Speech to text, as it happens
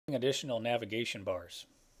Additional navigation bars.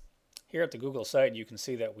 Here at the Google site, you can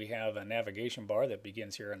see that we have a navigation bar that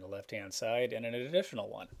begins here on the left-hand side and an additional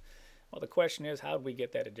one. Well, the question is, how do we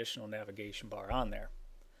get that additional navigation bar on there?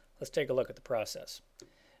 Let's take a look at the process.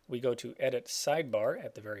 We go to Edit Sidebar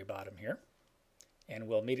at the very bottom here, and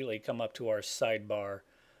we'll immediately come up to our sidebar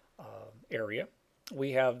area.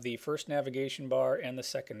 We have the first navigation bar and the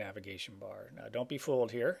second navigation bar. Now, don't be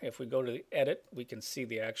fooled here. If we go to the Edit, we can see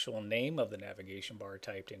the actual name of the navigation bar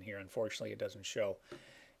typed in here. Unfortunately, it doesn't show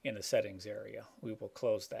in the settings area. We will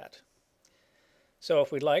close that. So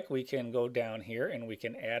if we'd like, we can go down here and we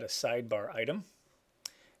can add a sidebar item.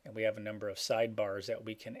 And we have a number of sidebars that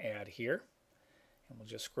we can add here. And we'll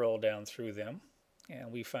just scroll down through them and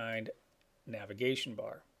we find navigation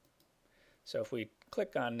bar. So if we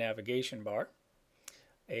click on navigation bar,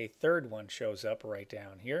 a third one shows up right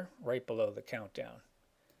down here, right below the countdown.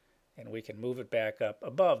 And we can move it back up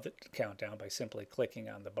above the countdown by simply clicking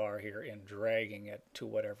on the bar here and dragging it to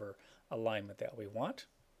whatever alignment that we want.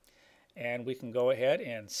 And we can go ahead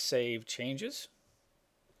and save changes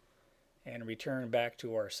and return back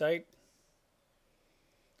to our site.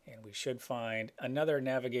 And we should find another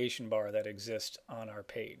navigation bar that exists on our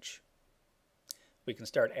page. We can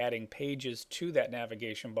start adding pages to that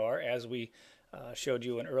navigation bar as we showed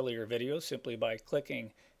you in earlier videos simply by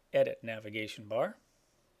clicking Edit Navigation Bar.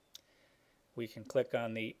 We can click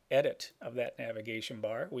on the edit of that navigation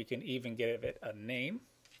bar. We can even give it a name.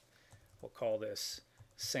 We'll call this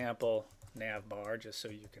Sample Nav Bar just so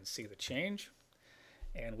you can see the change.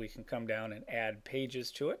 And we can come down and add pages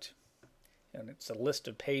to it. And it's a list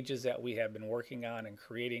of pages that we have been working on and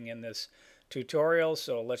creating in this tutorial.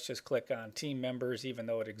 So let's just click on Team Members even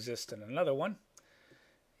though it exists in another one.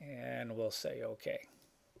 And we'll say OK.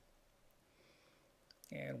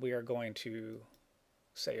 And we are going to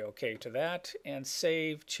say OK to that and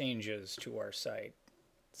save changes to our site.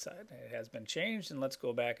 It has been changed, and let's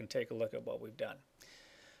go back and take a look at what we've done.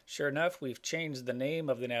 Sure enough, we've changed the name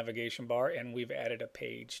of the navigation bar and we've added a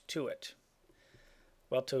page to it.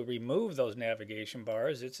 Well, to remove those navigation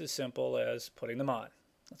bars, it's as simple as putting them on.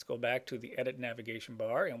 Let's go back to the Edit Navigation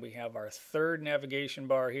Bar, and we have our third navigation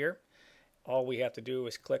bar here. All we have to do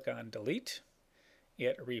is click on Delete.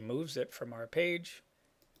 It removes it from our page.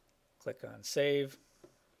 Click on Save,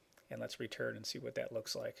 and let's return and see what that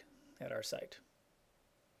looks like at our site.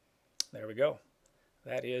 There we go.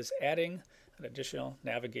 That is adding an additional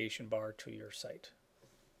navigation bar to your site.